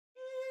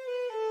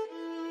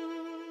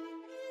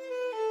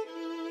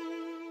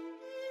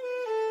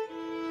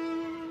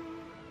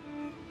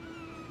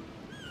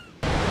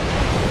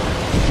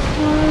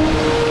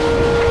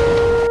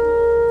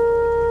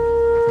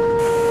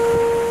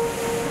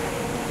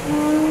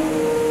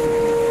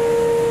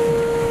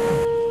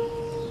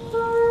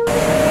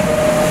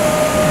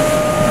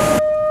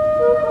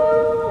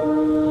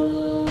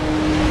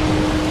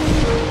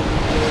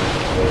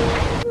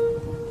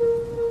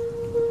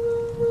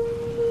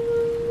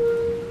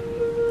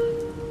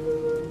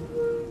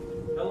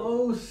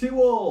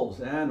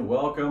Seawolves, and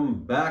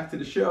welcome back to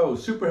the show.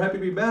 Super happy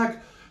to be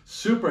back.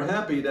 Super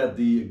happy that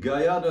the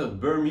Guyader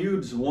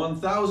Bermudes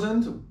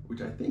 1000, which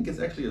I think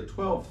is actually a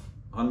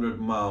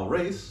 1200-mile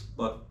race,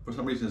 but for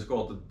some reason it's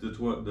called the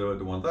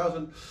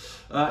 1000,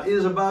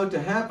 is about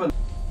to happen.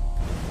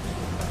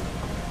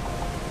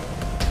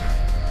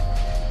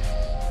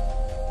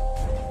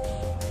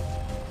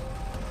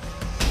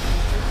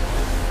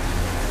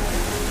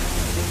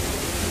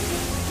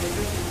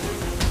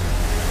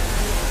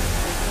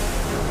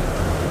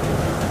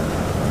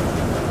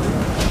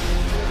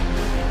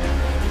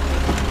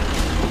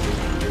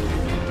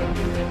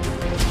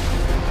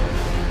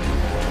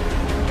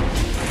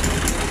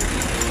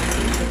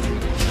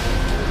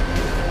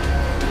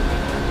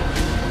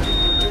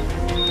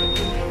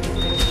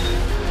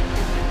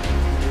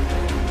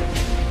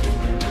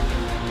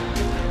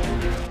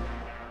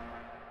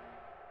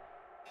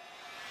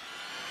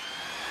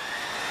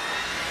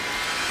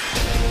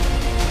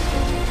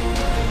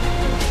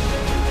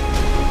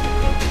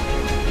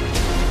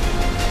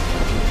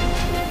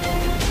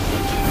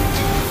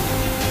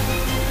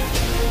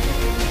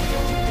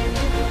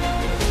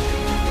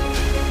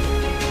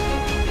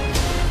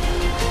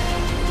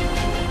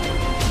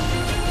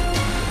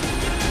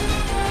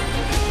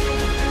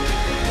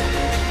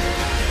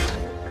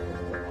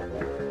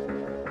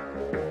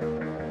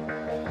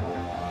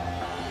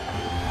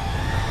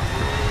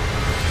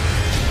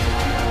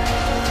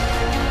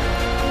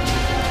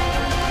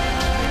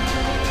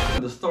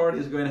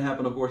 Is going to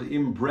happen, of course,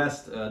 in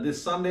Brest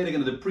this Sunday.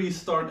 The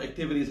pre-start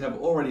activities have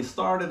already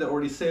started. They're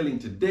already sailing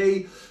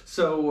today.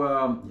 So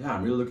yeah,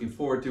 I'm really looking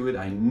forward to it.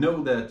 I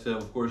know that,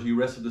 of course, you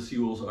rest of the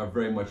Seawolves are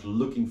very much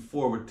looking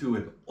forward to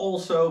it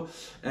also.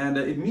 And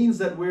it means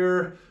that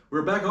we're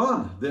back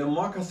on. The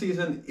Imoca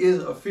season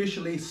is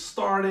officially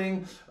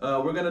starting.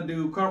 We're going to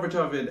do coverage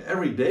of it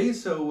every day.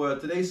 So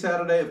today's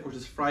Saturday, of course,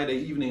 it's Friday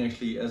evening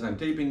actually as I'm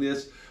taping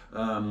this.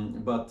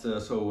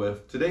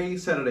 Today,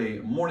 Saturday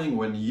morning,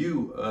 when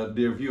you,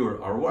 dear viewer,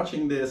 are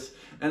watching this,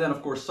 and then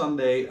of course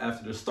Sunday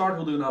after the start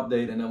we'll do an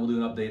update, and then we'll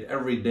do an update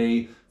every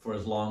day for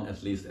as long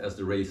at least as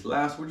the race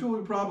lasts, which will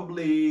be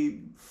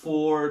probably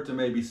 4 to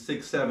maybe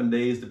 6-7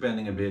 days,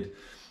 depending a bit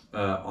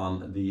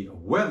on the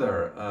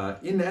weather.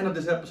 In the end of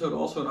this episode,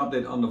 also an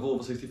update on the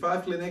Volvo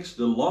 65 clinics,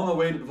 the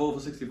long-awaited Volvo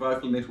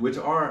 65 clinics, which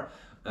are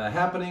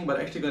happening, but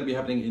actually going to be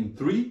happening in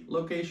 3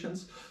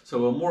 locations.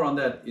 So more on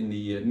that in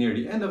the near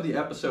the end of the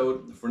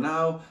episode. For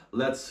now,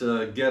 let's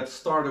get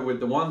started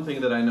with the one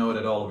thing that I know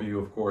that all of you,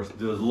 of course,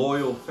 the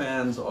loyal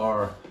fans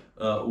are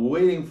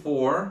waiting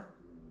for,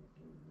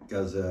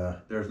 because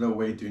there's no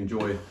way to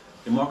enjoy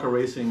Imoca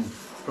racing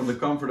from the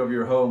comfort of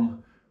your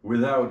home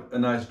without a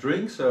nice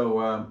drink.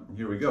 So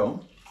here we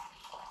go.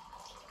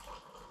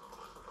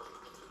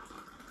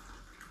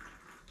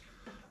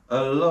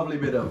 A lovely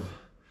bit of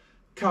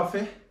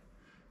coffee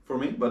for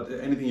me, but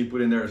anything you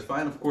put in there is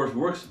fine. Of course,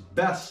 works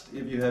best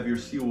if you have your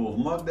Seawolf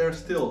mug there.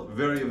 Still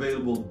very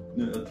available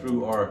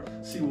through our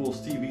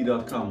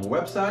seawolvestv.com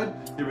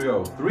website. Here we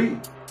go. 3,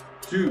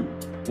 2,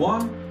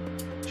 1.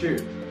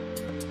 Cheers.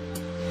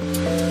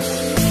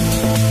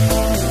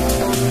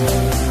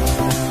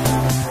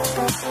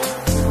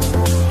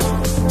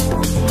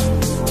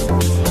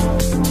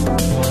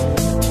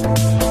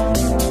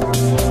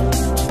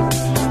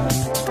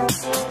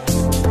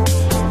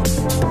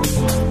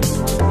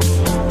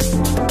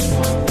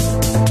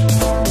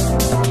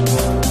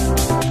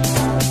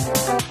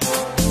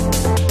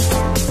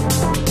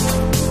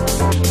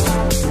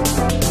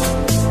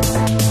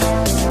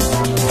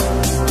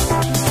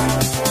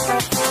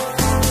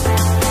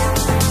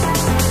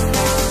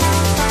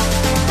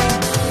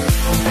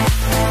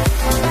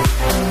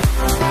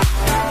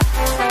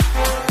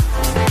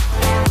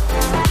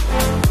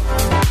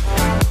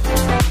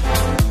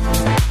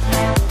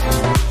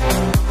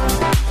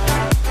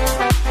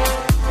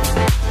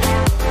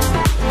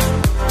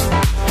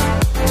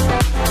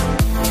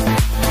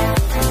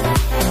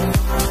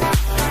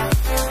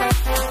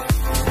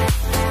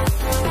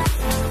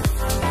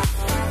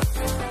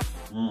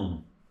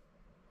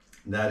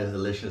 That is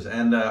delicious,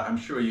 and I'm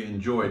sure you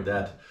enjoyed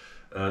that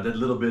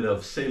little bit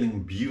of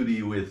sailing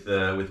beauty with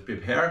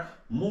Pip Hare.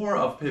 More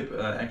of Pip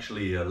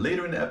actually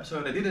later in the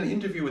episode. I did an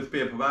interview with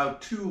Pip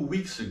about 2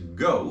 weeks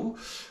ago.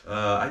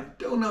 I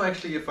don't know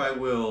actually if I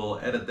will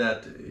edit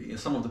that,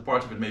 some of the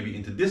parts of it maybe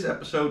into this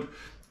episode.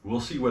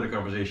 We'll see where the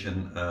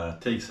conversation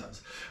takes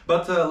us.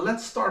 But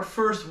let's start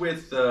first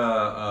with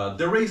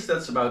the race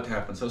that's about to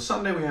happen. So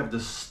Sunday we have the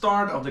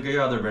start of the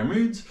Guyader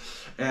Bermudes,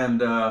 and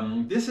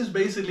this is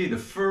basically the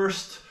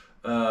first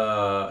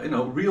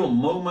real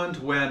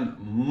moment when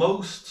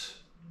most,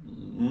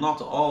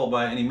 not all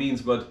by any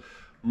means, but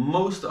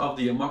most of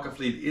the Imoca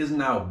fleet is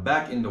now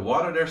back in the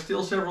water. There's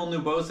still several new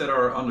boats that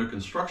are under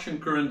construction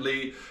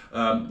currently,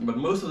 but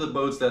most of the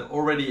boats that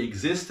already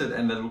existed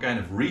and that were kind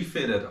of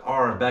refitted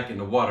are back in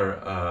the water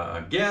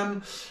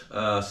again.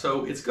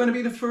 So it's going to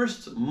be the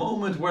first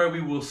moment where we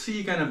will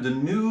see kind of the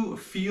new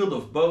field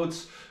of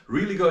boats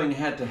really going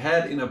head to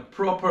head in a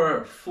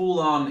proper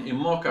full-on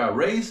Imoca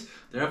race.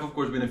 There have of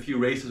course been a few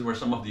races where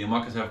some of the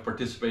Imocas have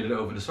participated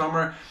over the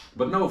summer,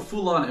 but no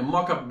full-on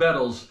Imoca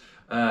battles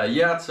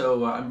yet,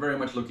 so I'm very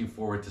much looking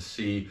forward to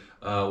see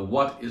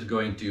what is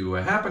going to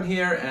happen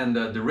here. And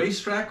the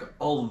racetrack,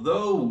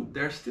 although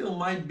there still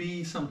might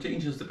be some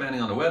changes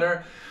depending on the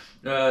weather,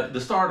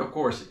 the start of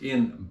course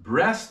in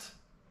Brest,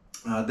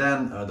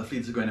 then the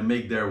fleet is going to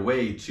make their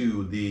way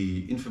to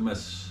the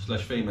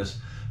infamous/famous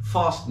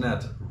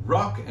Fastnet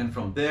Rock, and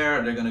from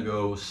there they're going to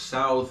go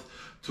south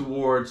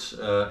towards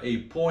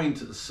a point,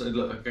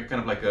 kind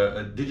of like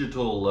a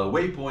digital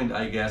waypoint,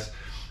 I guess,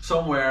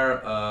 somewhere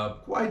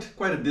quite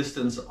a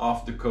distance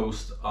off the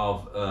coast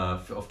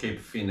of Cape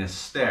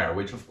Finisterre,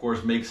 which of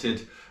course makes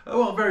it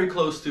well very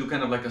close to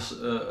kind of like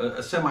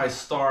a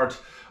semi-start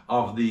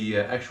of the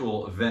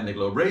actual Vendée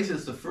Globe race.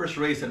 It's the first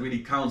race that really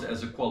counts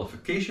as a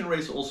qualification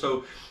race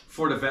also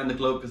for the Vendée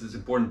Globe, because it's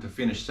important to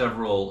finish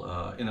several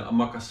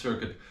Imoca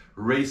circuit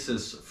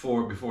races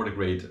before the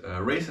great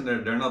race, and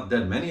there are not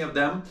that many of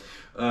them,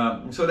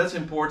 so that's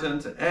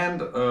important.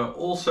 And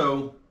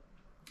also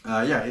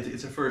yeah,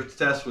 it's a first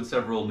test with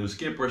several new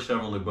skippers,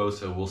 several new boats,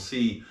 so we'll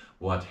see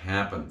what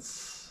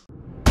happens.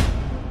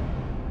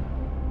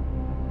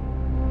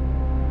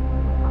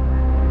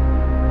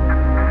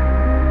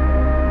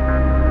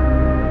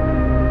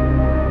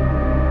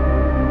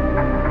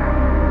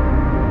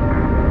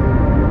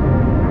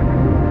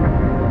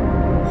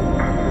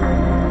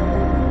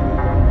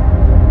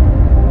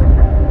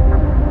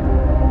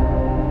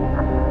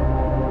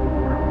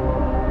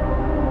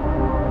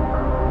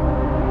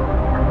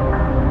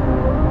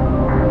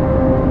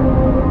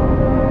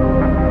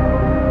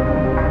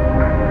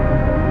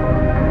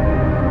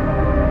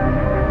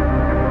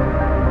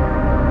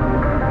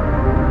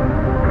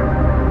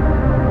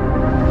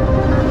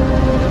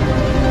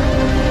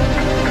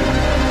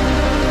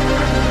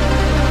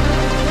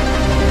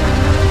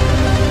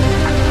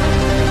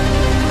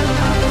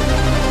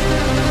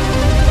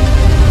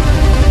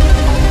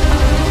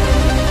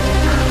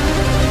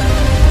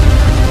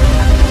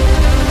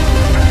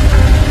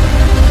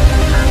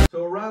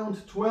 Around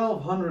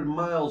 1,200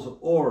 miles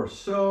or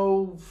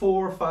so,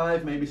 4,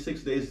 5, maybe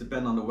 6 days,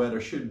 depending on the weather,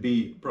 should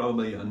be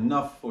probably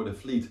enough for the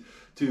fleet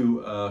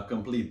to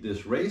complete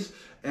this race.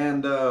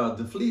 And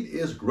the fleet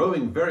is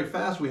growing very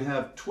fast. We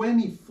have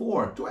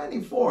 24,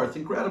 it's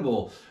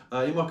incredible.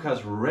 Imoca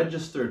has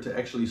registered to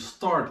actually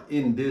start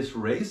in this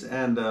race,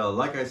 and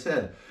like I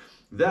said,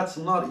 that's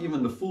not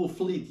even the full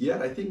fleet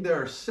yet. I think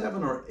there are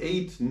 7 or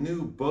 8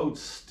 new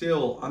boats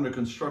still under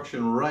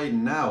construction right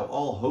now,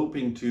 all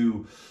hoping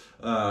to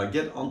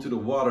get onto the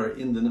water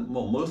in the,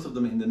 well, most of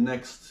them in the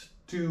next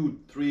 2,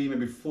 3,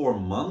 maybe 4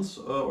 months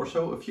or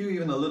so. A few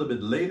even a little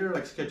bit later,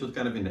 like scheduled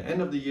kind of in the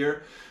end of the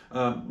year,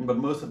 but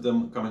most of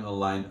them coming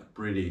online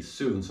pretty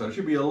soon. So it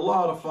should be a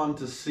lot of fun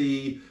to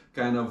see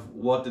kind of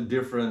what the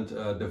different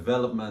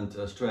development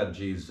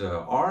strategies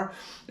are.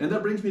 And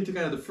that brings me to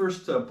kind of the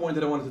first point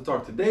that I wanted to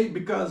talk today,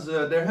 because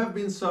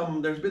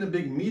there's been a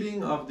big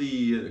meeting of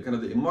the kind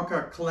of the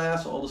Imoca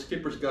class. All the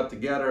skippers got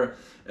together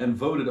and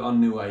voted on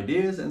new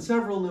ideas, and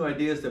several new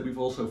ideas that we've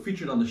also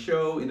featured on the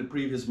show in the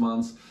previous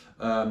months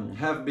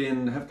have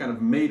kind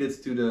of made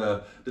it to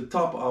the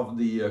top of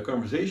the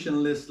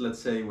conversation list, let's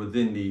say,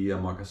 within the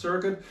Imoca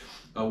circuit.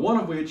 One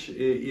of which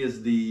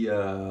is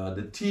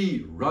the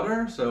T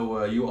rudder.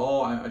 So you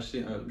all,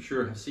 I'm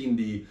sure, have seen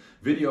the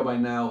video by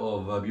now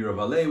of Bureau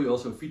Valet. We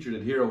also featured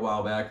it here a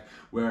while back,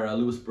 where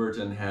Lewis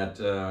Burton had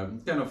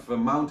kind of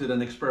mounted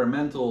an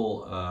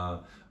experimental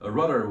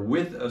rudder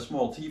with a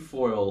small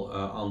T-foil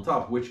on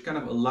top, which kind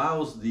of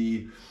allows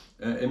the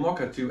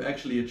Imoca to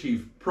actually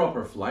achieve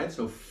proper flight,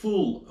 so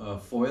full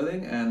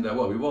foiling. And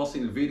well, we've all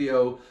seen the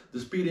video. The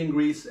speed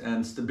increase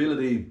and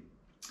stability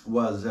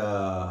was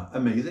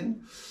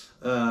amazing.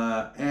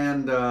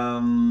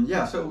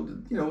 Yeah, so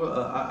you know,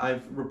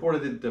 I've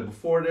reported it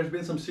before. There's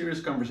been some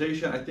serious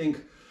conversation. I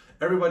think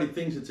everybody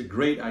thinks it's a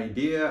great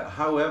idea.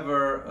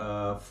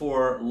 However,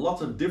 for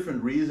lots of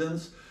different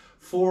reasons,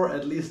 for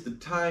at least the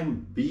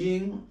time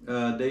being,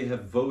 they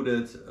have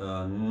voted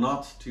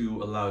not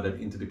to allow that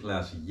into the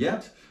class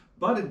yet.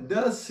 But it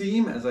does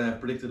seem, as I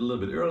have predicted a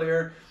little bit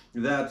earlier,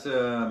 that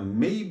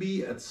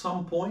maybe at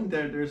some point,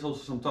 there's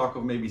also some talk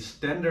of maybe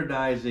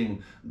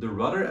standardizing the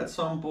rudder at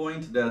some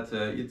point, that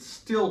it's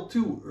still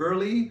too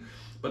early.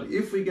 But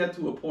if we get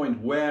to a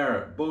point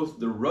where both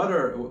the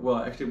rudder,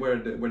 well, actually where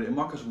the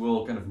Imocas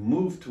will kind of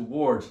move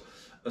towards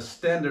a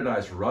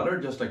standardized rudder,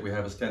 just like we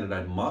have a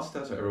standardized mast,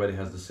 so everybody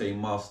has the same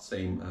mast,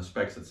 same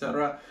specs,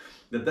 etc.,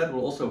 that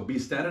will also be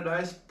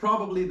standardized.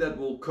 Probably that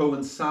will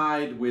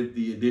coincide with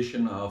the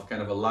addition of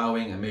kind of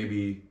allowing and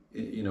maybe,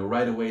 you know,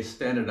 right away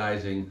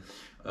standardizing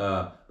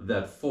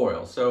that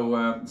foil. So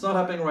it's not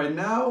happening right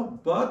now,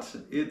 but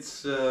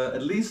it's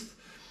at least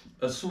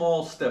a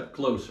small step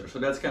closer. So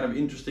that's kind of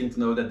interesting to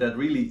know that that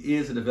really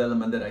is a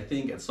development that I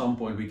think at some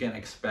point we can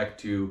expect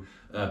to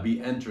be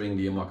entering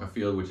the Imoca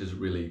field, which is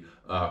really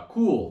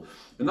cool.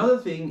 Another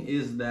thing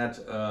is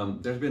that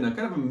there's been a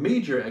kind of a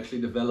major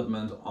actually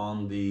development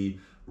on the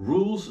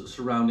rules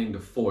surrounding the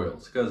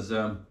foils, because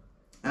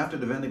after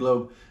the Vendée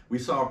Globe, we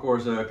saw, of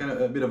course, kind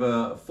of a bit of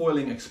a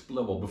foiling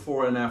explosion. Well,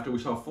 before and after, we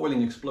saw a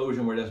foiling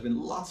explosion where there's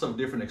been lots of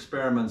different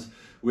experiments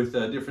with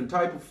different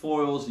type of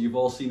foils. You've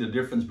all seen the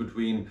difference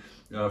between,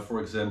 for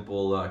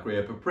example,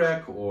 Guyader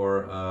Bermudes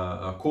or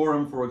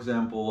Quorum, for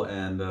example,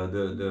 and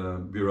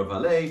the Bureau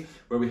Valet,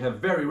 where we have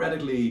very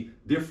radically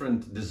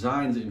different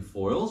designs in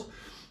foils.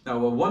 Now,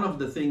 one of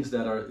the things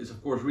that is,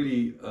 of course,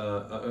 really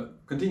a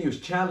continuous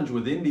challenge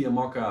within the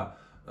Imoca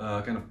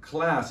kind of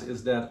class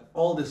is that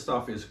all this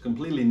stuff is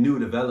completely new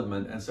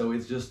development, and so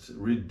it's just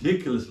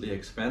ridiculously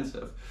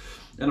expensive.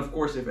 And of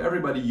course, if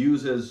everybody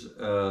uses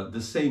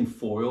the same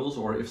foils,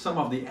 or if some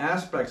of the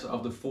aspects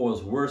of the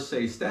foils were,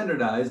 say,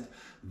 standardized,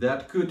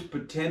 that could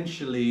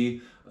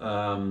potentially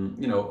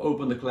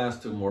open the class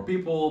to more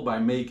people by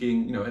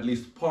making at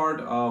least part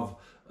of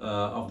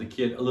the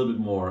kit a little bit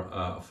more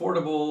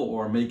affordable,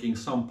 or making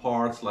some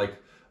parts like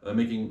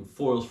making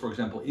foils, for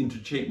example,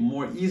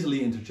 more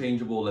easily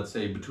interchangeable, let's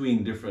say,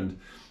 between different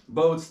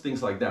boats,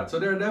 things like that. So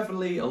there are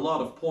definitely a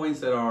lot of points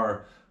that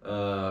are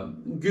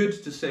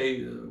good to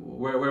say,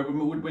 where it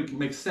would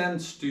make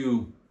sense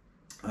to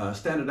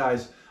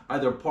standardize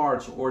either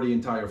parts or the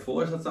entire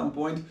foils at some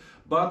point.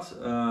 But,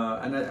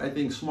 and I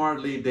think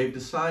smartly, they've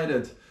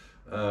decided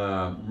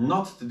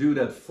not to do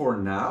that for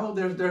now.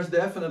 There's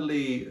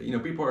definitely,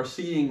 people are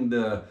seeing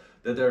that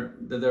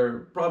they're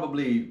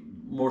probably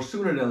more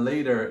sooner than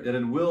later that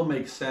it will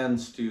make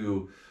sense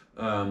to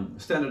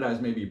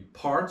standardize maybe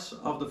parts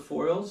of the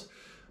foils.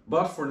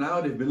 But for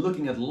now, they've been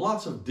looking at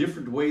lots of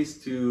different ways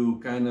to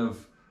kind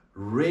of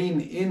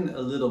rein in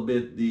a little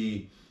bit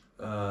the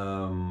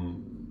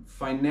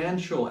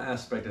financial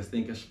aspect, I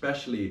think,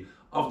 especially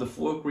of the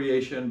foil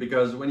creation,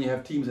 because when you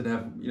have teams that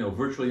have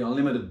virtually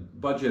unlimited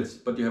budgets,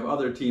 but you have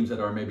other teams that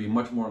are maybe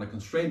much more on a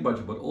constrained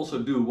budget, but also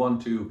do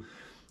want to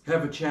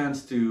have a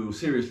chance to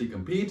seriously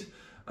compete,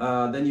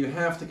 then you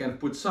have to kind of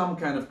put some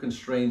kind of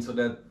constraint so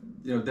that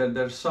that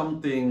there's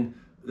something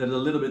that is a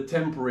little bit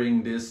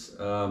tempering this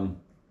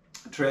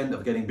trend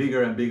of getting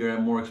bigger and bigger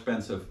and more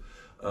expensive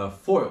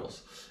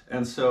foils.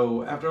 And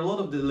so after a lot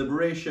of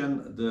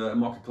deliberation, the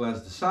Imoca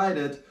class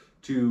decided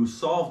to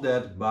solve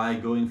that by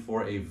going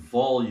for a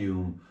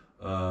volume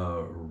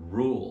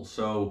rule.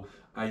 So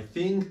I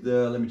think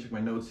let me check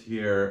my notes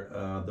here,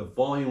 the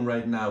volume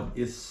right now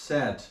is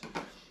set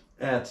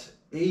at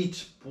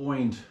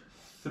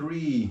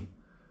 8.3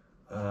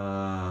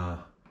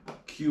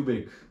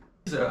 cubic.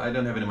 I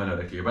don't have it in my note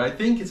actually, but I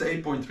think it's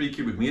 8.3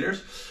 cubic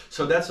meters.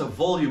 So that's a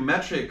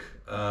volumetric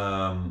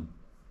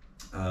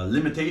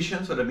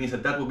limitation. So that means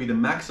that will be the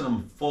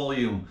maximum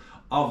volume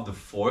of the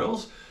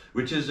foils,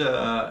 which is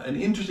an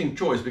interesting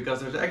choice,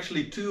 because there's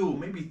actually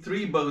maybe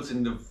three boats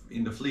in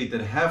the fleet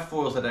that have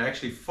foils that are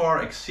actually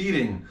far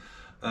exceeding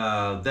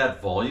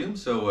that volume.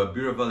 So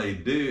Bureau Valet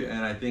 2,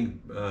 and I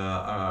think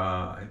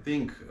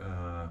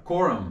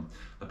Quorum,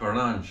 La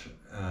Parlange,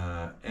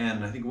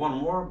 and I think one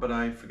more, but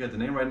I forget the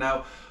name right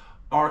now,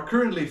 are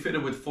currently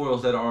fitted with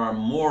foils that are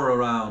more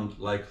around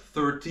like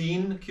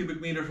 13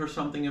 cubic meters or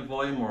something in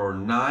volume, or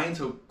 9,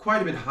 so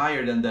quite a bit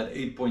higher than that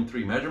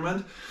 8.3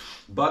 measurement.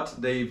 But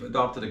they've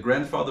adopted a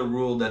grandfather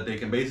rule that they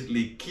can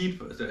basically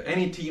keep, so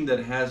any team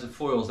that has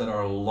foils that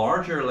are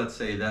larger, let's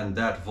say, than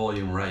that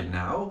volume right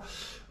now,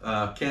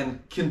 can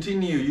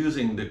continue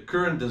using the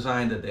current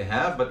design that they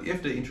have. But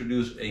if they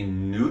introduce a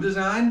new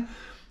design,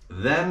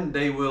 then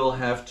they will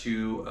have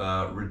to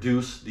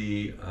reduce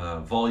the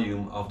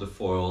volume of the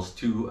foils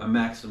to a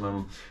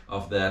maximum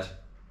of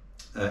that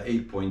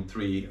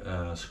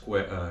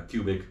 8.3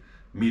 cubic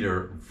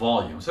meter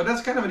volume. So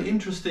that's kind of an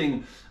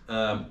interesting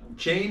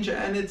change,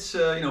 and it's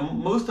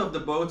most of the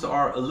boats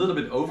are a little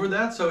bit over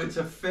that, so it's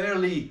a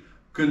fairly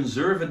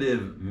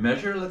conservative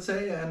measure, let's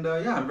say. And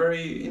yeah, I'm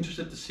very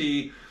interested to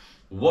see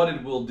what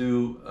it will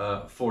do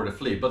for the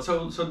fleet. But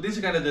so these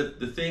are kind of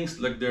the things.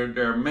 Like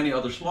there are many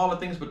other smaller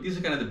things, but these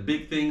are kind of the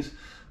big things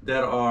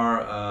that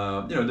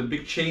are the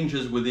big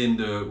changes within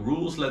the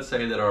rules, let's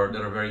say, that are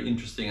very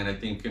interesting, and I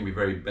think can be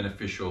very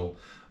beneficial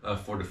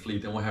for the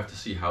fleet. And we'll have to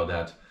see how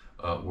that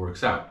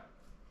works out.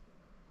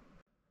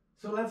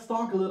 So let's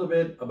talk a little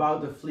bit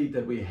about the fleet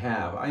that we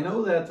have. I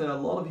know that a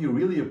lot of you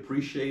really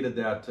appreciated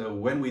that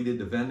when we did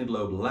the Vendée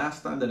Globe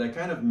last time, that I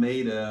kind of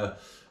made a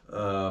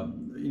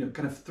kind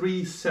of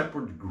 3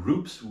 separate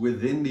groups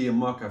within the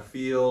Imoca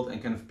field,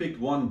 and kind of picked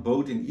one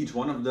boat in each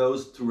one of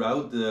those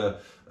throughout the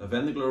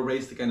Vendée Globe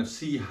race to kind of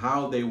see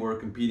how they were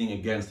competing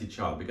against each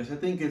other. Because I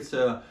think it's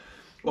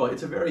well,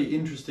 it's a very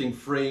interesting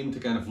frame to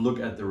kind of look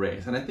at the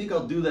race. And I think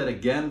I'll do that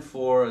again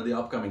for the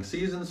upcoming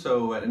season.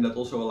 So, and that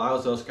also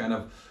allows us kind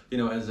of, you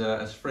know,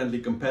 as friendly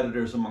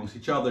competitors amongst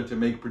each other to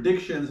make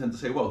predictions and to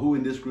say, well, who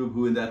in this group,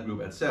 who in that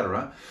group,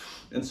 etc.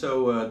 And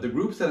so the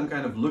groups that I'm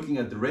kind of looking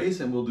at the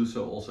race, and we'll do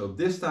so also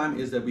this time,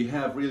 is that we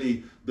have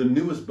really the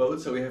newest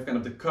boats. So we have kind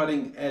of the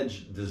cutting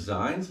edge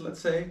designs,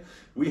 let's say.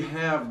 We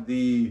have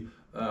the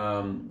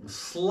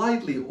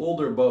slightly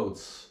older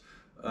boats.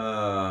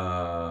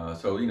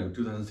 So, you know,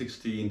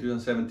 2016,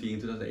 2017,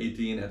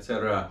 2018,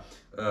 etc.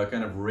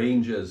 Kind of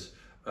ranges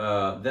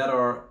that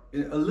are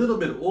a little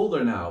bit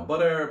older now,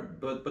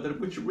 but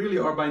which really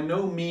are by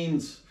no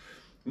means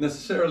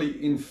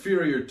necessarily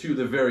inferior to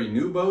the very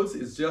new boats.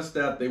 It's just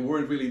that they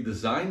weren't really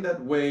designed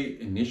that way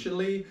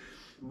initially,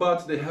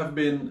 but they have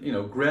been, you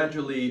know,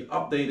 gradually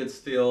updated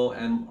still,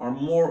 and are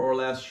more or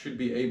less should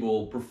be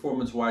able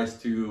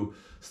performance-wise to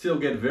still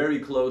get very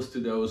close to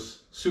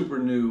those super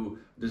new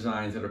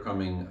designs that are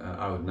coming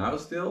out now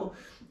still.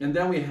 And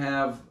then we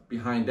have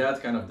behind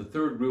that kind of the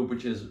third group,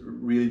 which is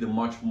really the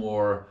much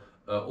more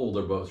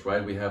older boats,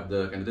 right? We have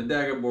the kind of the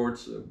dagger board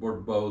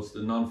boats,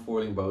 the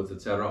non-foiling boats,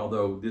 etc.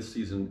 Although this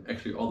season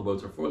actually all the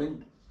boats are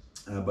foiling,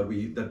 but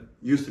that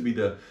used to be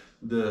the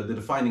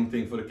defining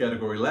thing for the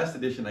category last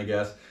edition, I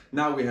guess.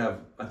 Now we have,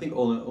 I think,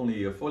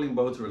 only foiling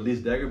boats, or at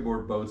least dagger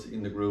board boats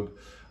in the group.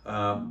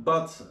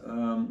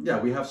 Yeah,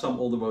 we have some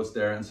older boats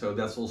there, and so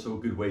that's also a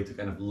good way to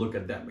kind of look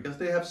at them, because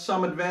they have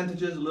some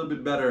advantages, a little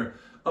bit better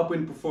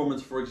upwind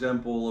performance, for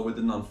example, with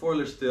the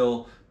non-foiler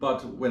still,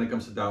 but when it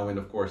comes to downwind,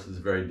 of course, it's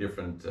a very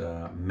different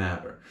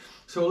matter.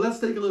 So let's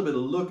take a little bit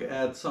of a look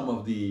at some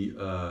of the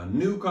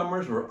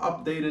newcomers, or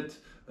updated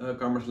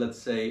comers, let's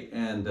say,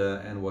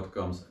 and what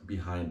comes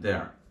behind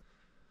there.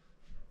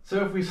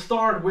 So if we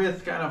start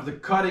with kind of the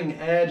cutting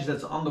edge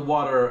that's on the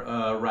water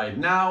right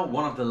now,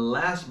 one of the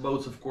last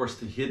boats, of course,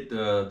 to hit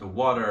the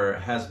water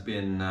has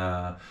been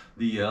the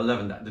new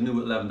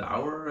 11th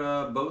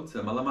hour boat,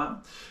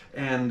 Malama,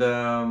 and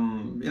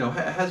you know,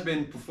 has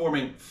been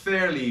performing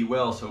fairly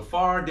well so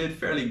far. Did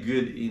fairly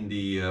good in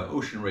the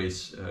Ocean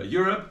Race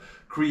Europe,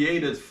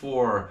 created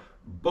for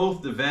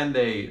both the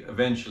Vendée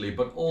eventually,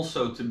 but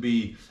also to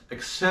be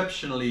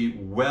exceptionally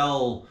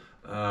well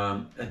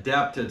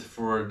adapted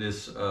for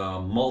this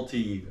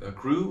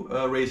multi-crew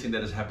racing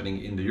that is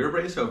happening in the Europe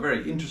race. So a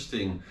very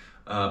interesting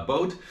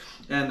boat.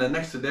 And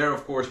next to there,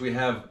 of course, we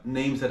have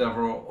names that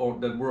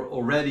were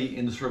already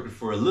in the circuit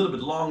for a little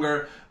bit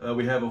longer.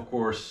 We have, of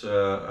course,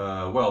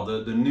 well,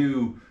 the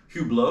new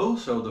Hublot,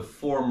 so the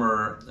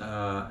former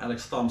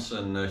Alex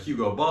Thompson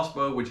Hugo Boss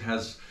boat, which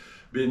has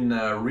been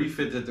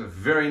refitted.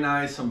 Very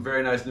nice, some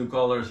very nice new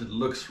colors. It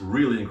looks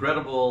really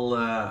incredible,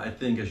 I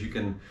think, as you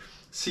can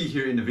see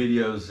here in the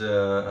videos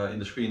in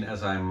the screen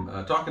as I'm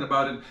talking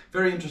about it.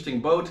 Very interesting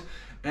boat.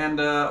 And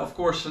of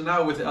course,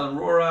 now with Alan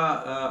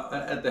Rora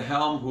at the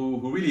helm,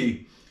 who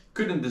really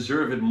couldn't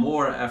deserve it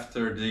more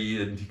after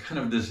the kind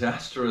of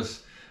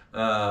disastrous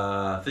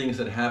things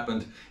that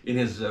happened in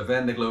his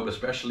Vendée Globe,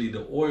 especially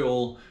the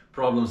oil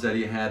problems that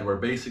he had, where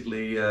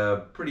basically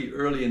pretty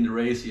early in the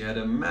race he had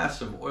a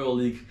massive oil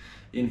leak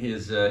in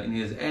his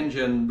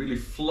engine, really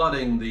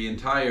flooding the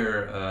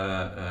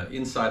entire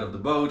inside of the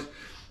boat,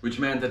 which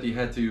meant that he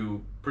had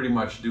to pretty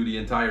much do the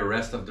entire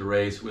rest of the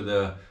race with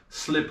a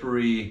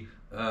slippery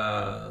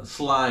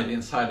slide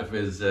inside of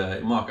his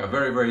Imoca.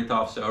 Very, very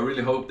tough. So I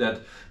really hope that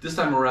this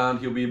time around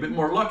he'll be a bit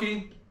more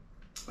lucky.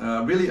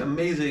 Really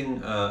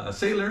amazing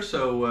sailor.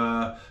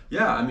 So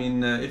yeah, I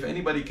mean, if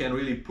anybody can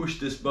really push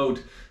this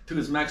boat to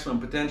its maximum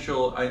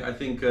potential, I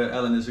think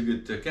Alan is a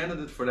good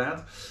candidate for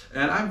that.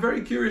 And I'm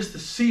very curious to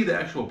see the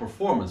actual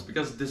performance,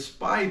 because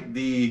despite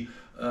the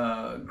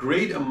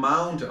great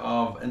amount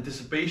of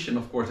anticipation,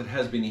 of course, that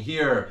has been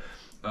here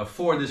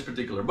for this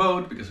particular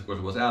boat, because of course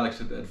it was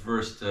Alex at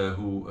first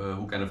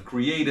who kind of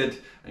created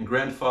and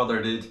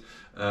grandfathered it,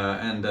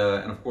 and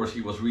of course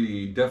he was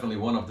really definitely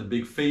one of the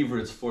big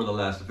favorites for the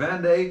last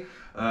Vendée.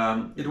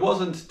 It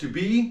wasn't to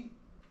be,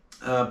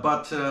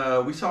 but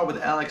we saw with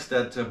Alex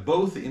that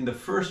both in the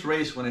first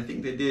race, when I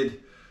think they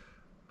did,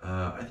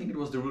 I think it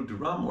was the Route du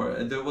Rhum,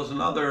 or there was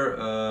another,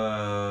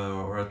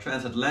 or a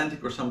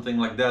transatlantic or something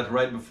like that,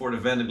 right before the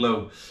Vendée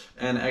Globe,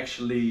 and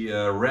actually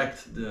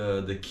wrecked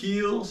the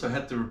keel, so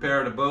had to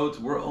repair the boat.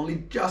 We're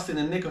only just in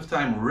the nick of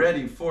time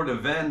ready for the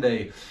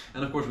Vendée,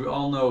 and of course we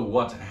all know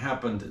what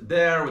happened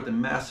there with the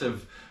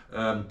massive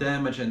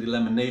damage and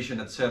delamination,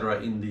 etc.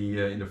 in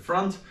the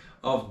front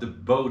of the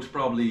boat,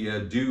 probably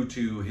due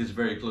to his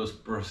very close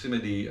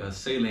proximity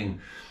sailing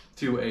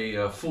to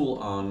a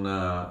full-on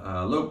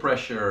low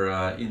pressure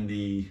in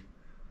the,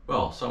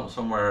 well,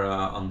 somewhere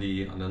on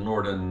the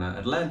northern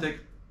Atlantic.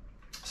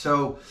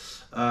 So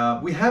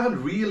we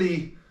haven't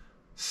really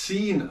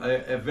seen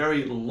a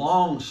very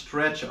long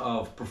stretch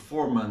of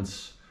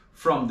performance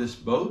from this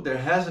boat. There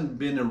hasn't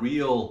been a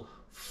real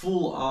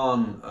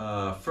full-on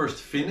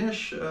first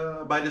finish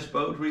by this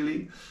boat,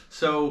 really.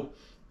 So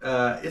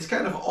it's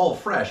kind of all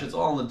fresh. It's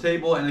all on the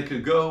table, and it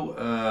could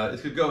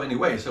go any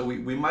way. So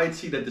we might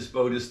see that this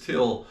boat is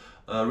still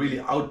really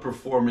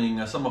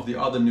outperforming some of the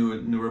other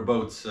newer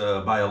boats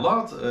by a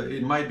lot.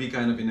 It might be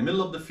kind of in the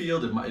middle of the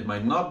field, it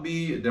might not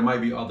be, there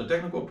might be other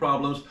technical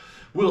problems.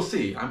 We'll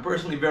see. I'm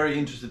personally very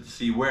interested to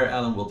see where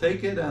Alan will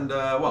take it, and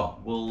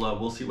well,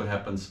 we'll see what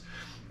happens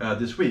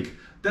this week.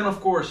 Then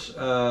of course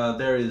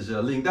there is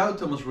Linked Out,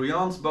 Thomas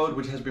Rouillan's boat,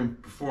 which has been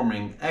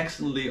performing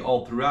excellently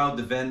all throughout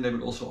the Vendée,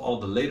 but also all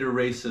the later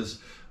races,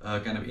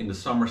 kind of in the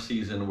summer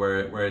season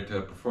where it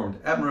performed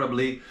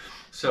admirably.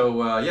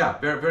 So yeah,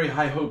 very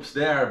high hopes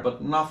there,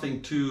 but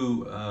nothing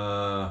too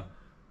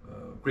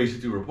crazy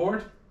to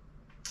report.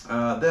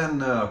 Then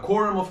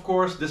Quorum, of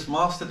course,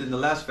 dismasted in the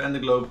last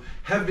Vendée Globe,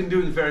 have been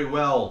doing very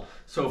well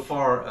so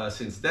far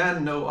since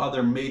then. No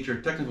other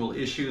major technical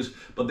issues,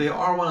 but they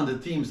are one of the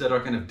teams that are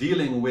kind of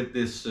dealing with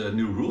this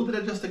new rule that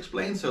I just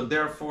explained. So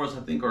their foils,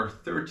 I think, are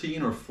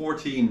 13 or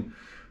 14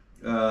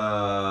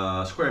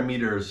 square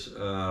meters,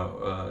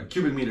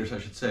 cubic meters, I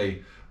should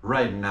say,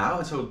 right now.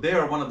 And so they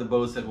are one of the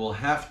boats that will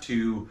have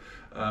to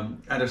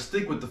either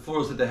stick with the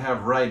foils that they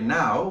have right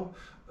now,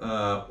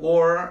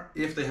 or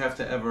if they want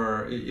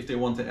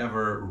to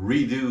ever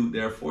redo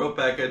their foil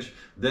package,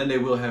 then they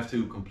will have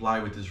to comply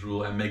with this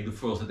rule and make the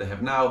foils that they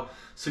have now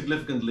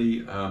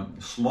significantly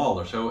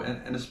smaller. So,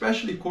 and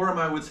especially Quorum,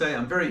 I would say,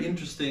 I'm very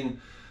interesting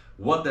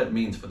what that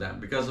means for them,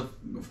 because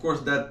of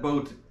course that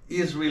boat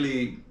is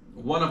really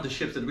one of the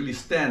ships that really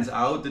stands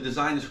out. The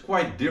design is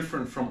quite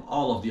different from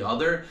all of the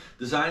other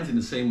designs, in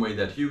the same way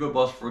that Hugo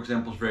Boss, for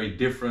example, is very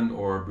different,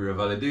 or Bureau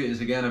Validé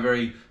is again a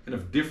very kind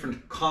of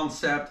different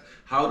concept.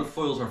 How the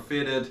foils are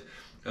fitted,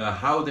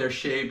 how they're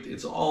shaped,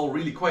 it's all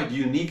really quite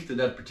unique to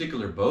that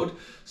particular boat.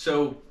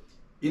 So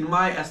in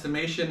my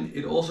estimation,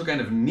 it also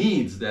kind of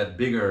needs that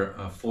bigger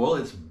foil.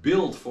 It's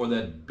built for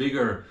that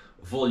bigger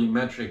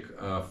volumetric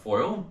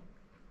foil.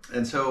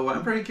 And so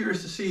I'm very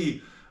curious to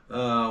see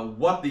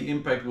what the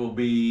impact will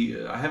be.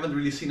 I haven't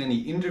really seen any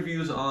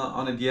interviews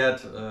on it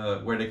yet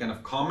where they kind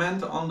of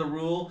comment on the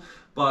rule,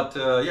 but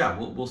yeah,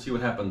 we'll see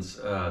what happens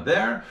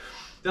there.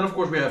 Then of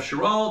course we have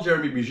Chiral,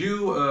 Jeremy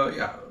Bijou.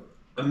 Yeah,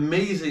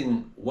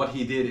 amazing what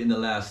he did in the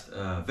last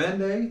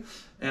Vendée,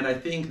 and I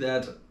think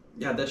that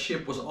yeah, that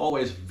ship was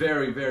always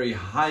very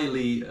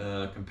highly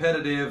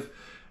competitive,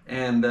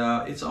 and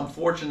it's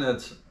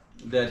unfortunate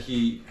that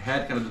he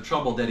had kind of the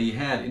trouble that he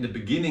had in the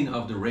beginning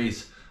of the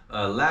race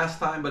last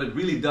time, but it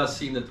really does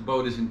seem that the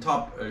boat is in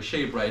top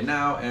shape right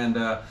now, and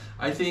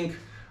I think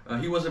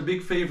he was a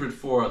big favorite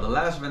for the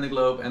last Vendée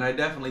Globe, and I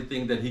definitely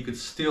think that he could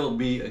still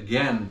be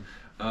again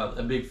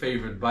a big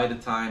favorite by the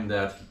time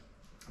that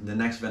the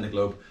next Vendée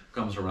Globe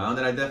comes around,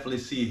 and I definitely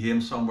see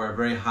him somewhere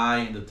very high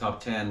in the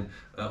top 10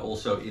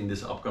 also in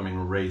this upcoming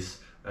race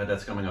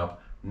that's coming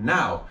up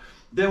now.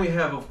 Then we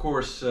have, of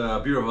course,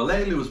 Bureau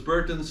Valais, Lewis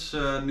Burton's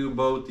new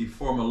boat, the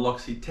former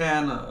Loxy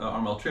 10,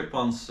 Armel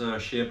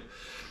Tripon's ship.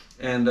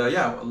 And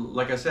yeah,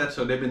 like I said,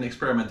 so they've been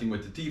experimenting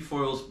with the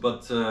T-foils,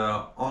 but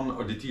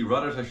or the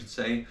T-rudders, I should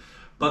say.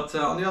 But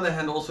on the other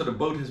hand, also the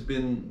boat has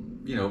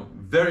been, you know,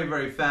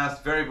 very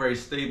fast, very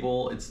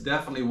stable. It's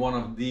definitely one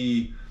of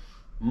the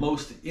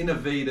most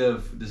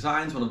innovative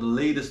designs, one of the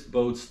latest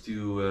boats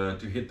to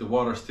hit the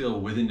water still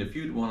within the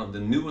feud, one of the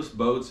newest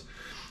boats.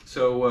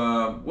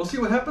 So we'll see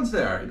what happens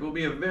there. It will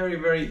be a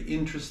very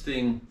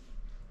interesting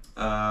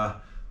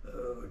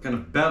kind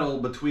of battle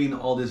between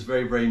all these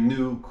very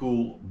new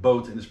cool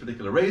boats in this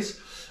particular race.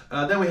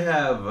 Then we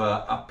have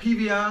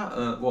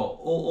Apivia, well,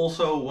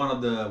 also one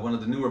of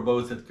the newer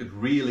boats that could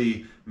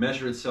really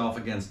measure itself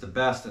against the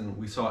best, and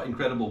we saw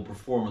incredible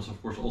performance,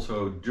 of course,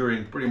 also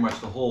during pretty much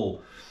the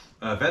whole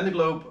Vendée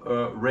Globe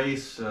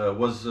race.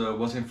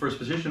 Was in first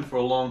position for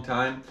a long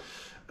time.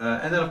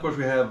 And then of course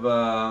we have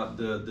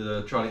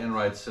the Charlie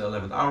Enright's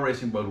 11th hour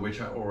racing boat, which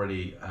I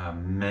already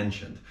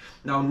mentioned.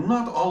 Now,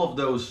 not all of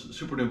those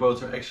super new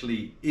boats are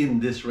actually in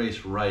this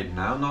race right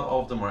now. Not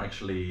all of them are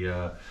actually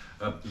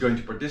going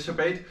to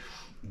participate.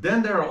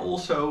 Then there are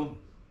also,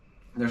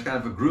 there's kind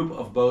of a group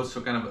of boats,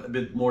 so kind of a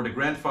bit more the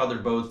grandfather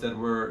boats that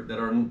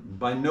are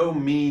by no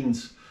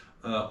means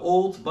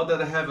old, but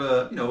that have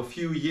a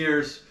few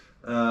years.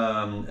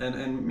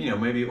 And you know,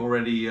 maybe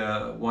already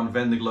one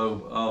Vendée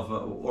Globe of,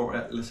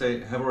 or let's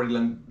say have already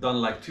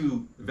done like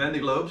 2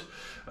 Vendée Globes.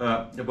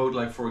 A boat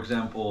like, for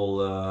example,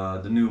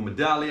 the new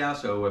Medallia,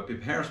 so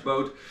Pip Hare's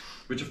boat,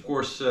 which of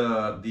course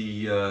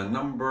the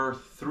number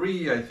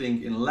 3, I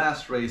think, in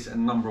last race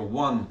and number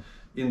 1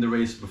 in the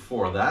race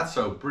before that,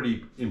 so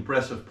pretty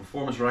impressive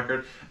performance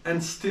record,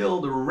 and still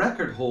the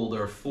record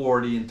holder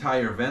for the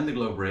entire Vendée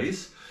Globe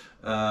race.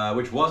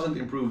 Which wasn't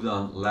improved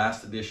on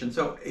last edition.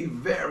 So a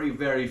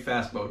very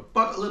fast boat,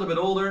 but a little bit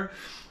older.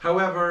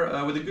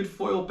 However, with a good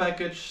foil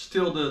package,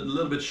 still the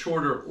little bit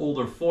shorter,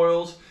 older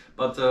foils,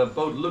 but the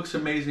boat looks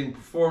amazing,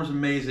 performs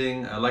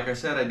amazing. Like I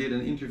said, I did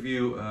an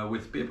interview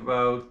with Pip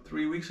about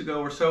 3 weeks ago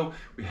or so.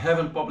 We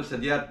haven't published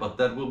it yet, but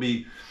that will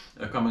be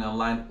coming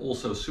online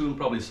also soon,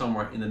 probably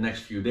somewhere in the next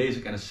few days.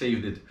 I kind of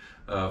saved it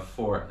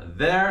for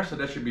there, so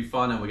that should be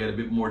fun, and we get a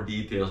bit more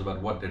details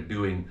about what they're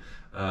doing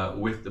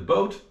with the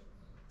boat.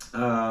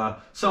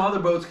 Some other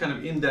boats kind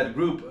of in that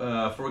group,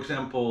 for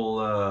example,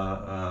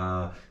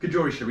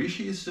 Guyader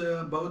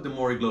Berudes' boat, the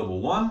Mori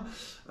Global 1.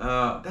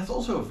 That's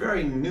also a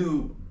very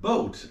new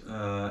boat,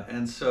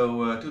 and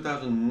so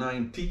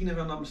 2019 if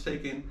I'm not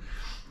mistaken.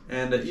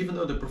 And even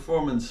though the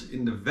performance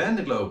in the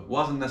Vendée Globe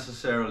wasn't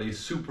necessarily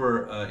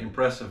super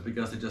impressive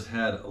because they just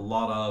had a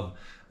lot of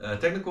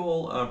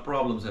technical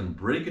problems and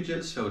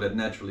breakages, so that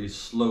naturally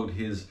slowed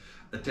his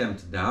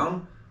attempt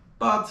down.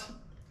 But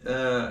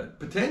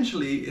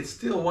potentially it's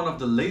still one of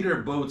the later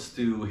boats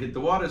to hit the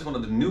water. It's one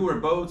of the newer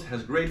boats,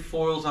 has great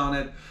foils on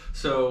it,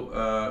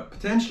 so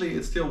potentially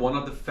it's still one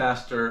of the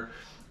faster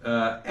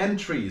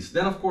entries.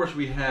 Then of course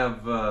we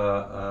have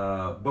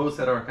boats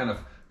that are kind of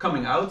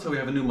coming out. So we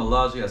have a new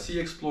Malaysia Sea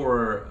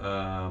Explorer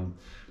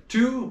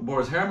 2,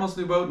 Boris Herman's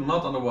new boat,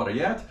 not on the water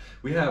yet.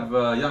 We have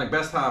Yannick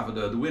Besthaven,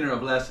 the winner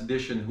of last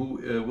edition,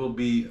 who will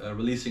be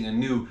releasing a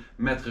new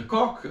Maître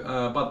Coq,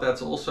 but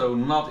that's also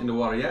not in the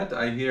water yet.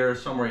 I hear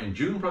somewhere in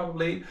June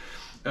probably.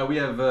 We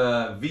have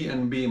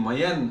VNB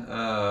Mayenne,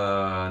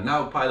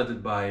 now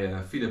piloted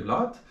by Philippe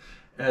Laut.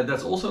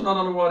 That's also not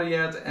on the water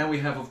yet. And we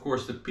have, of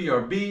course, the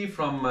PRB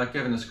from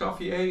Kevin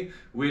Escoffier,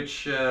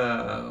 which,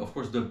 of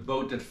course, the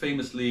boat that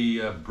famously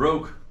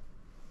broke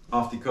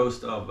off the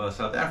coast of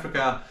South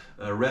Africa,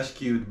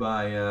 rescued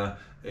by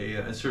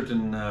a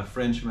certain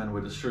Frenchman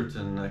with a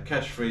certain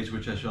catchphrase,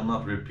 which I shall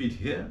not repeat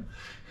here.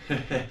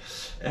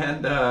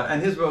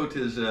 and his boat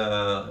is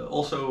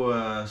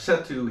also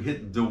set to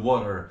hit the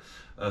water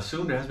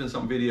soon. There has been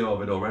some video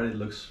of it already. It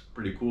looks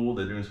pretty cool.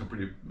 They're doing some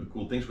pretty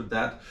cool things with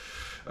that.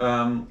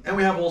 And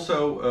we have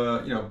also,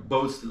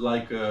 boats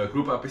like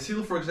Group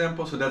Apicil, for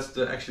example. So that's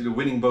actually the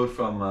winning boat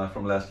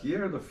from last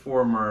year, the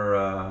former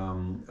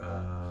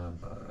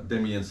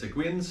Damien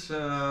Seguin's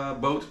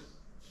boat.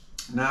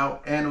 Now,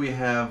 and we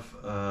have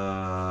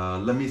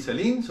La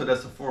Micheline, so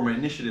that's the former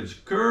Initiative's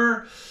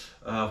Cur.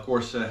 Of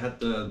course, had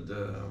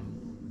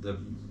the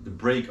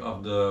break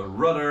of the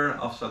rudder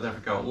of South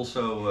Africa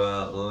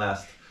also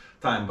last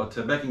time, but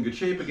back in good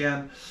shape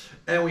again.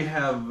 And we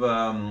have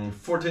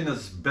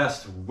Fortuna's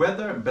Best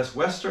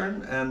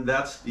Western, and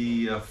that's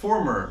the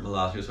former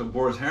Malaysia, so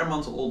Boris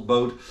Herman's old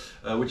boat,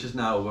 which is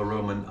now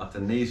Roman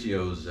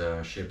Athanasio's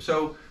ship.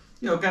 So,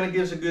 kind of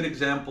gives a good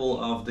example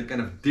of the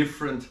kind of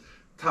different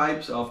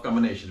types of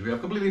combinations. We have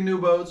completely new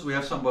boats, we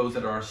have some boats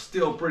that are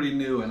still pretty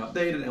new and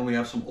updated, and we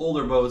have some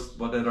older boats,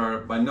 but that are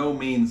by no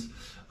means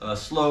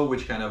slow,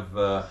 which kind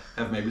of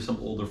have maybe some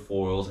older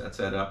foils,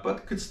 etc.,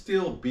 but could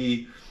still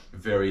be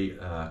very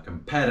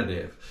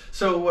competitive.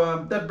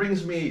 So that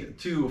brings me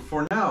to,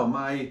 for now,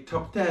 my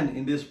top 10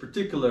 in this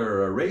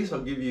particular race.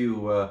 I'll give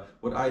you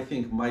what I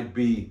think might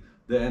be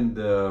the end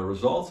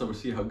result, so we'll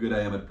see how good I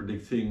am at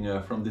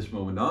predicting from this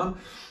moment on.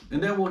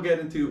 And then we'll get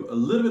into a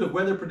little bit of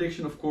weather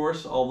prediction, of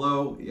course,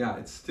 although, yeah,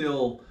 it's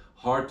still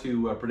hard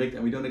to predict,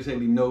 and we don't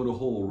exactly know the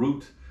whole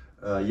route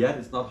yet.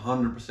 It's not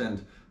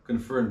 100%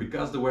 confirmed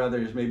because the weather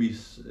is maybe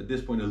at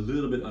this point a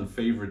little bit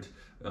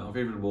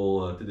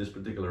unfavorable to this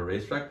particular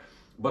racetrack.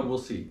 But we'll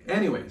see.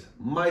 Anyways,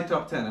 my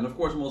top 10, and of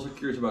course I'm also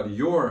curious about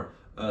your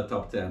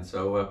top 10,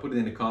 so put it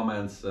in the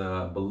comments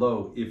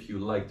below if you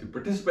like to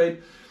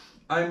participate.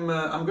 I'm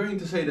going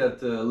to say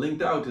that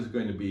Linked Out is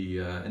going to be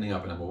ending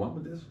up at number 1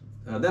 with this.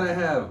 Then I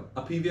have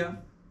Apivia,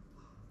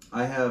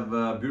 I have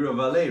Bureau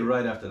Valet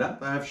right after that,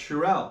 I have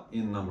Chiral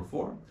in number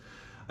 4,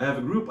 I have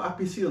a Group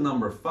Apicil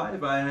number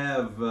 5, I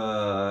have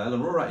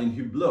Eleonora in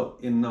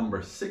Hublot in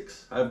number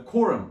 6, I have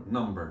Quorum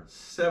number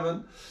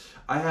 7,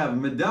 I have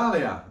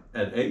Medallia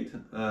at 8,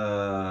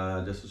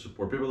 just to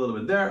support people a little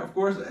bit there, of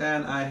course,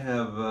 and I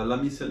have La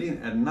Micheline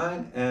at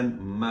 9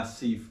 and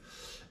Massif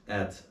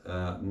at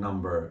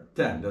number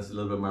 10. That's a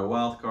little bit my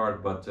wild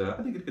card, but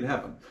I think it could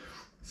happen.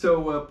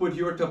 So put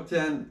your top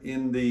 10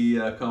 in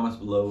the comments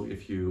below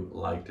if you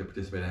like to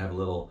participate and have a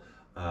little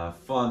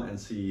fun and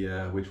see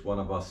which one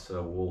of us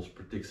wolves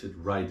predicts it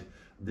right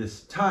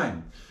this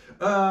time.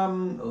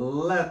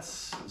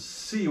 Let's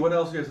see what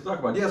else we have to talk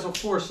about. Yes, of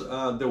course,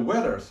 the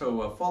weather.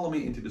 So follow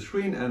me into the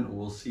screen and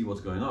we'll see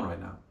what's going on right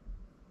now.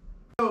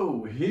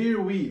 So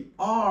here we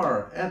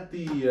are at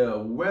the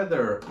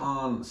weather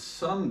on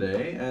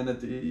Sunday, and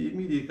it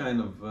immediately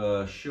kind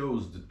of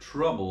shows the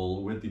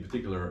trouble with the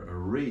particular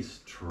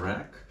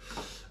racetrack.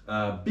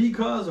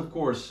 Because of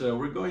course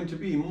we're going to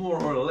be more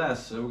or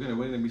less, we're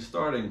going to be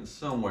starting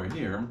somewhere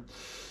here.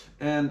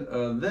 And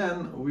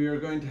then we are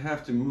going to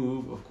have to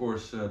move, of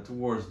course,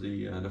 towards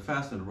the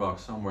fastened rock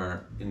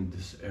somewhere in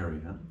this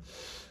area.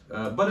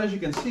 But as you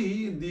can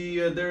see,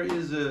 there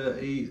is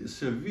a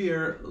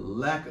severe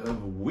lack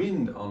of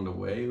wind on the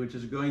way, which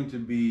is going to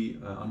be,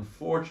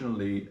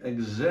 unfortunately,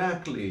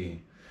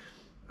 exactly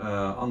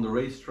on the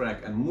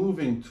racetrack and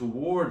moving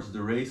towards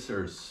the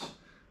racers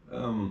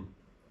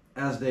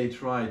as they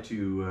try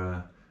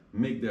to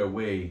make their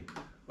way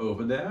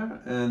over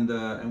there, and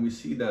we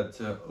see that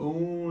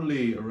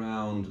only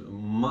around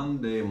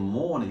Monday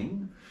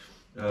morning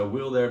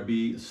will there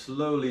be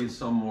slowly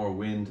some more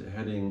wind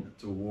heading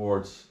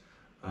towards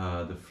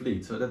the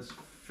fleet. So that's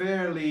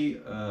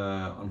fairly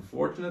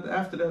unfortunate.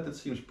 After that it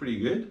seems pretty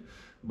good.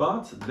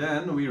 But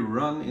then we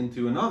run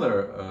into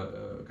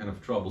another kind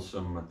of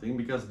troublesome thing,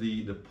 because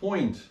the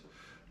point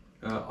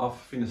of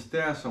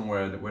Finisterre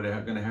somewhere where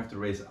they're going to have to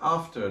race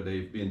after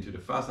they've been to the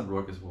Fastnet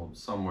Rock is, well,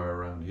 somewhere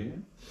around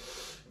here.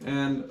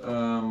 And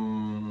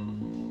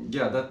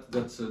yeah,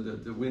 that's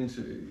the wind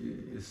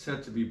is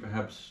said to be,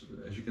 perhaps,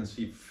 as you can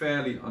see,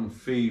 fairly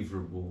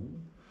unfavorable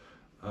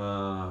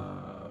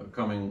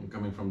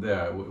coming from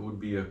there. It would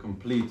be a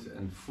complete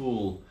and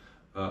full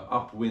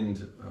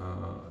upwind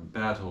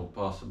battle,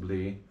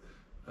 possibly.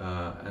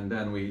 And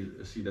then we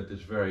see that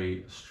this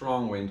very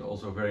strong wind,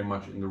 also very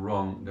much in the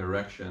wrong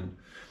direction,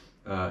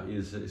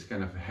 is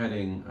kind of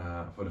heading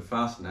for the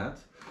Fastnet.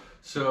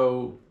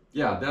 So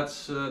yeah,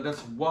 that's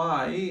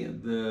why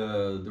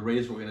the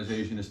race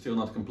organization is still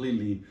not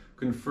completely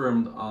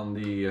confirmed on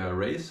the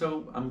race.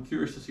 So I'm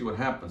curious to see what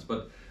happens.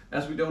 But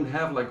as we don't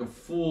have like a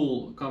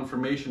full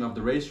confirmation of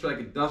the racetrack,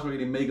 it doesn't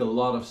really make a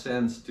lot of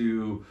sense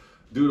to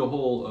do the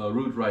whole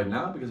route right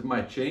now, because it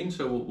might change.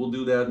 So we'll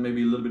do that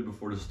maybe a little bit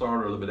before the start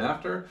or a little bit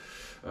after,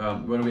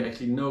 when we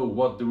actually know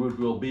what the route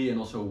will be and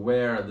also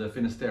where the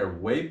Finisterre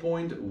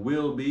waypoint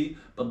will be.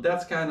 But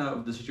that's kind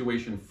of the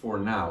situation for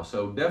now.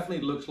 So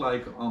definitely looks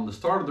like on the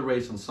start of the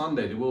race on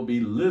Sunday there will be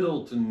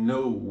little to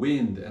no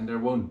wind, and there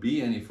won't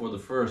be any for the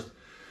first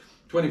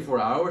 24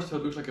 hours, so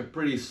it looks like a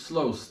pretty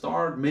slow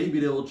start. Maybe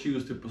they will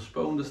choose to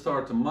postpone the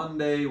start to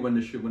Monday when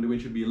the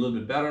wind should be a little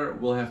bit better.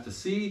 We'll have to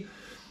see.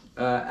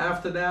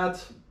 After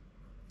that,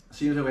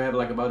 seems that we have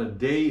like about a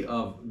day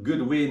of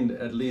good wind,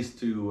 at least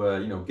to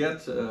you know,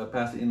 get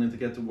past the inland, to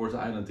get towards the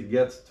island, to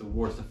get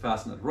towards the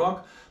Fastnet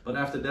Rock. But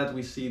after that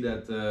we see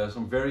that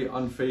some very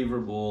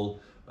unfavorable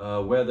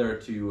weather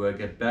to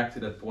get back to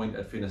that point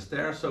at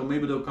Finisterre. So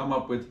maybe they'll come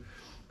up with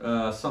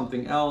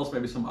something else,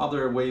 maybe some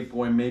other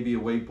waypoint, maybe a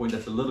waypoint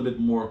that's a little bit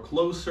more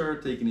closer,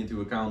 taking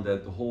into account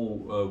that the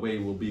whole way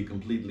will be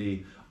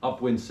completely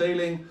upwind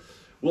sailing.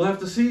 We'll have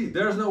to see.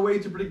 There's no way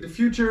to predict the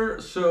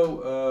future,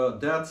 so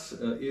that's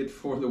it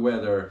for the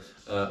weather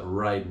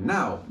right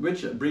now.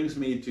 Which brings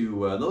me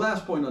to the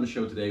last point on the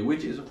show today,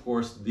 which is of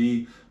course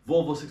the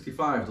Volvo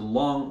 65, the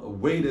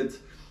long-awaited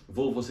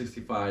Volvo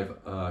 65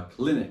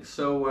 clinic.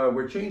 So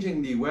we're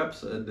changing the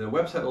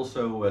website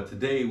also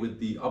today with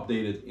the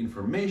updated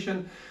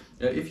information.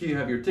 If you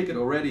have your ticket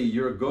already,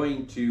 you're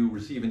going to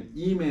receive an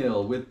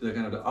email with the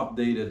kind of the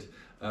updated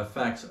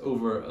facts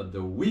over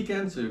the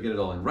weekend, so you get it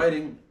all in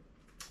writing.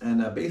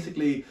 And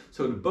basically,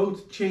 so the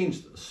boat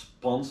changed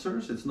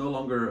sponsors. It's no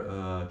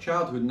longer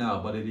Childhood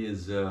now, but it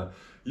is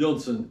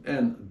Janssen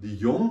and de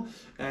Jong.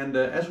 And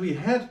as we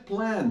had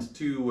planned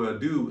to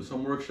do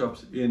some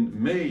workshops in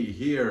May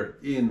here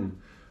in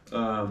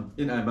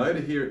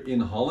IJmuiden, here in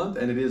Holland,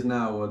 and it is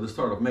now the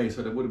start of May,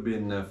 so that would have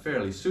been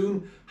fairly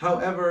soon.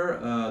 However,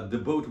 the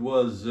boat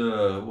was,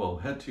 well,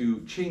 had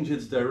to change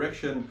its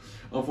direction,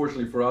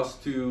 unfortunately for us,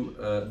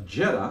 to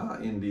Jeddah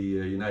in the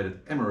United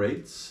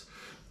Emirates.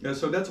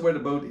 So that's where the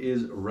boat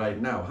is right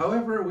now.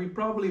 However, we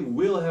probably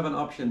will have an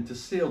option to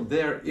sail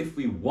there if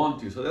we want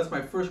to. So that's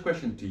my first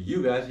question to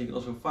you guys. You can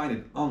also find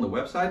it on the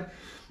website.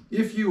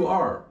 If you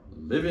are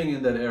living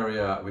in that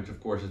area, which of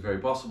course is very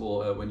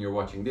possible when you're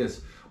watching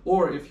this,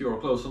 or if you're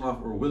close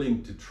enough or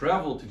willing to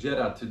travel to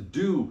Jeddah to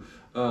do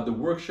the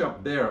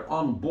workshop there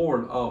on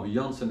board of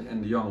Janssen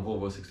and de Jong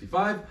Volvo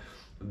 65,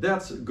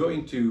 that's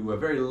going to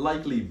very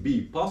likely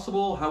be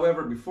possible.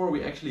 However, before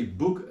we actually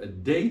book a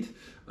date,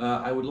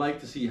 I would like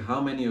to see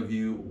how many of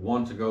you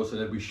want to go, so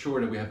that we're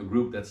sure that we have a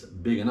group that's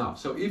big enough.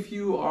 So if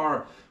you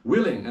are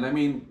willing, and I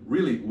mean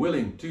really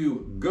willing,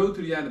 to go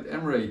to the United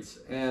Emirates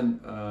and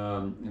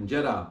in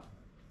Jeddah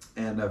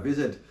and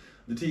visit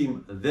the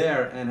team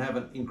there and have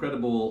an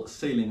incredible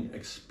sailing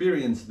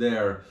experience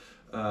there,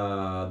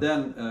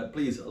 then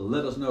please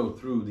let us know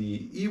through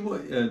the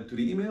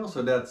email.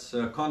 So that's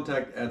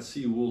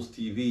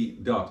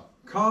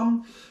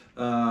contact@seawolvestv.com.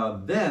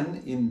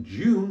 Then in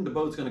June, the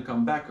boat's going to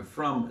come back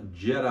from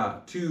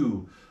Jeddah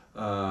to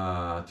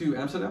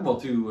Amsterdam, well,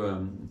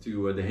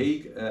 to The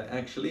Hague.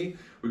 Actually,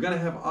 we're going to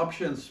have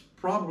options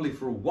probably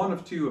for one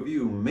of two of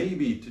you,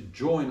 maybe to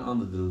join on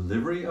the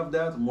delivery of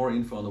that. More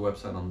info on the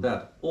website on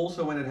that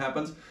also when it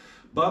happens.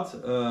 But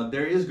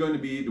there is going to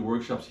be the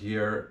workshops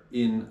here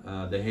in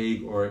The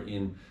Hague or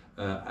in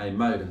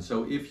IJmuiden.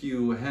 So if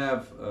you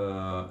have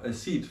a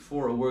seat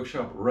for a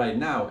workshop right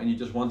now and you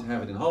just want to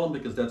have it in Holland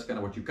because that's kind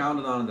of what you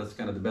counted on and that's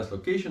kind of the best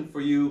location for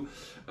you,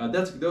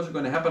 those are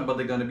going to happen, but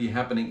they're going to be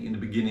happening in the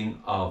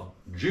beginning of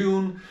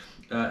June.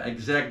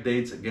 Exact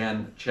dates,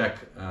 again, check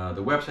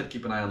the website,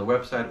 keep an eye on the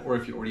website, or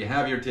if you already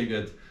have your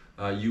ticket,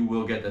 you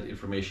will get that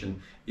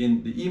information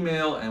in the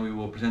email, and we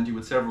will present you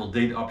with several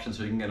date options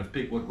so you can kind of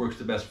pick what works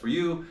the best for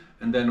you,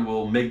 and then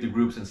we'll make the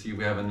groups and see if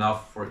we have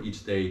enough for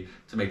each day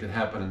to make that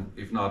happen, and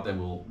if not, then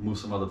we'll move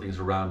some other things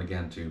around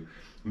again to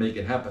make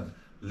it happen.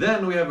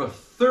 Then we have a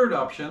third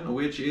option,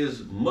 which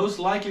is most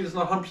likely, it's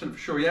not 100% for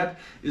sure yet,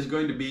 is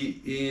going to be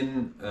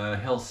in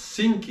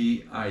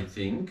Helsinki, I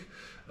think.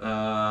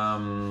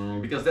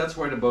 Because that's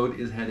where the boat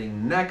is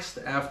heading next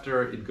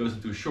after it goes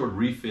into a short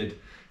refit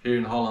here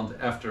in Holland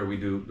after we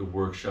do the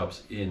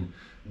workshops in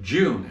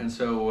June. And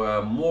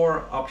so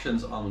more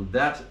options on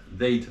that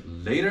date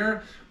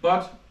later.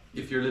 But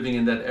if you're living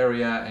in that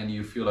area and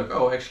you feel like,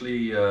 oh,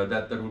 actually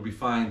that would be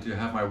fine to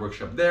have my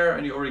workshop there,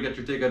 and you already get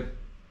your ticket,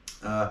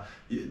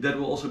 that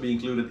will also be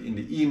included in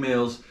the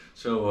emails,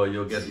 so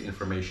you'll get the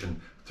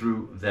information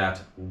through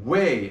that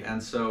way.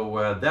 And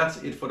so that's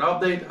it for the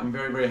update. I'm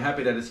very, very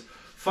happy that it's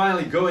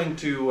finally going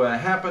to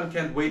happen.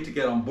 Can't wait to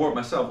get on board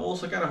myself.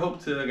 Also kind of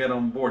hope to get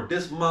on board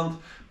this month,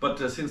 but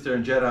since they're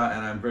in Jeddah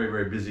and I'm very,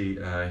 very busy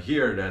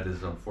here, that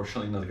is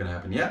unfortunately not going to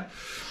happen yet.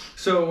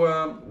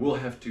 So we'll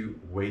have to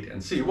wait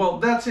and see. Well,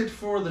 that's it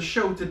for the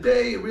show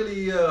today.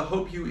 Really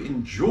hope you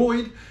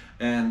enjoyed,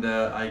 and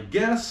I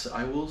guess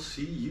I will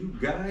see you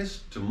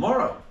guys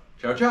tomorrow.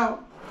 Ciao, ciao.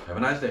 Have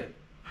a nice day.